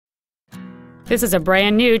This is a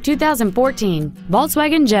brand new 2014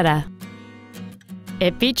 Volkswagen Jetta.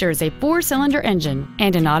 It features a 4-cylinder engine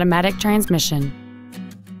and an automatic transmission.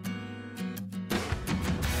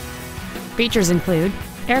 Features include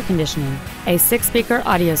air conditioning, a 6-speaker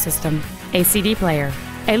audio system, a CD player,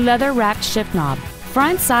 a leather-wrapped shift knob,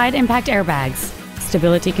 front side impact airbags,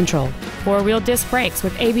 stability control, 4-wheel disc brakes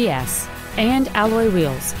with ABS, and alloy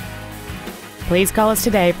wheels. Please call us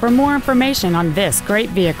today for more information on this great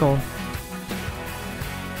vehicle.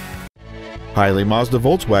 Hiley Mazda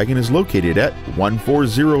Volkswagen is located at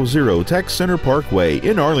 1400 Tech Center Parkway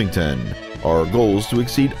in Arlington. Our goal is to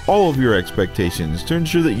exceed all of your expectations to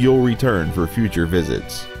ensure that you'll return for future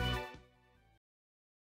visits.